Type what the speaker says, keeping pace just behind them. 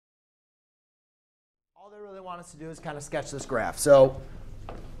all they really want us to do is kind of sketch this graph. So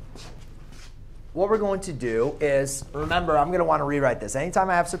what we're going to do is, remember, I'm going to want to rewrite this. Anytime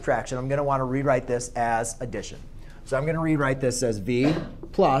I have subtraction, I'm going to want to rewrite this as addition. So I'm going to rewrite this as v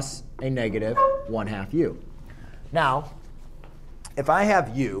plus a negative 1/2 u. Now, if I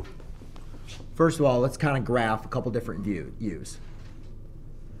have u, first of all, let's kind of graph a couple different u's.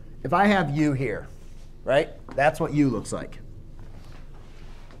 If I have u here, right, that's what u looks like.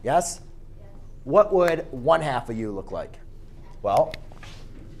 Yes? What would 1/2 of u look like? Well,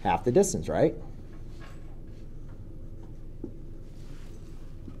 half the distance, right?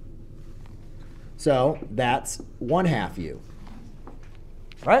 So that's 1/2 u,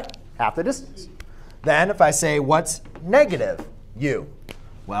 right? Half the distance. Then if I say, what's negative u?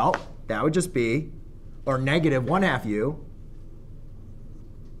 Well, that would just be, or negative 1/2 u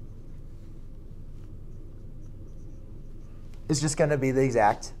is just going to be the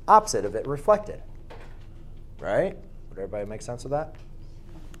exact opposite of it reflected, right? Would everybody make sense of that?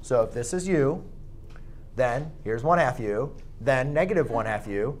 So if this is u, then here's 1/2 u, then negative 1/2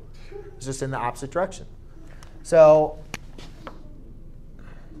 u is just in the opposite direction. So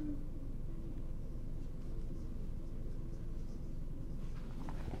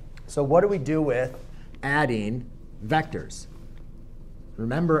what do we do with adding vectors?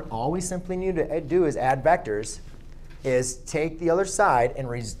 Remember, all we simply need to do is add vectors, is take the other side and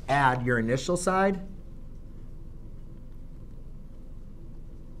add your initial side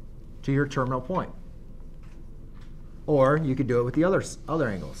to your terminal point. Or you could do it with the other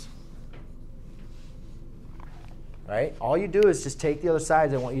angles. Right? All you do is just take the other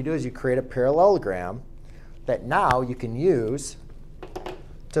sides, and what you do is you create a parallelogram that now you can use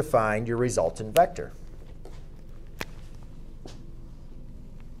to find your resultant vector.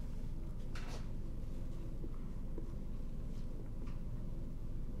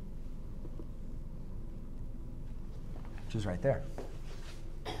 Which is right there.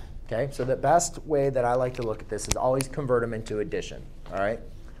 Okay, so the best way that I like to look at this is always convert them into addition. All right,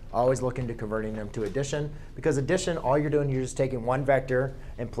 always look into converting them to addition, because addition, all you're doing, you're just taking one vector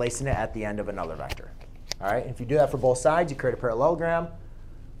and placing it at the end of another vector. All right, if you do that for both sides, you create a parallelogram.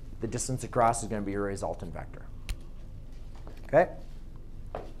 The distance across is going to be your resultant vector. Okay,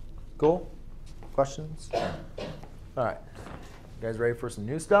 cool. Questions? All right, you guys ready for some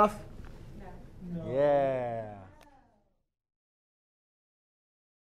new stuff? No. Yeah.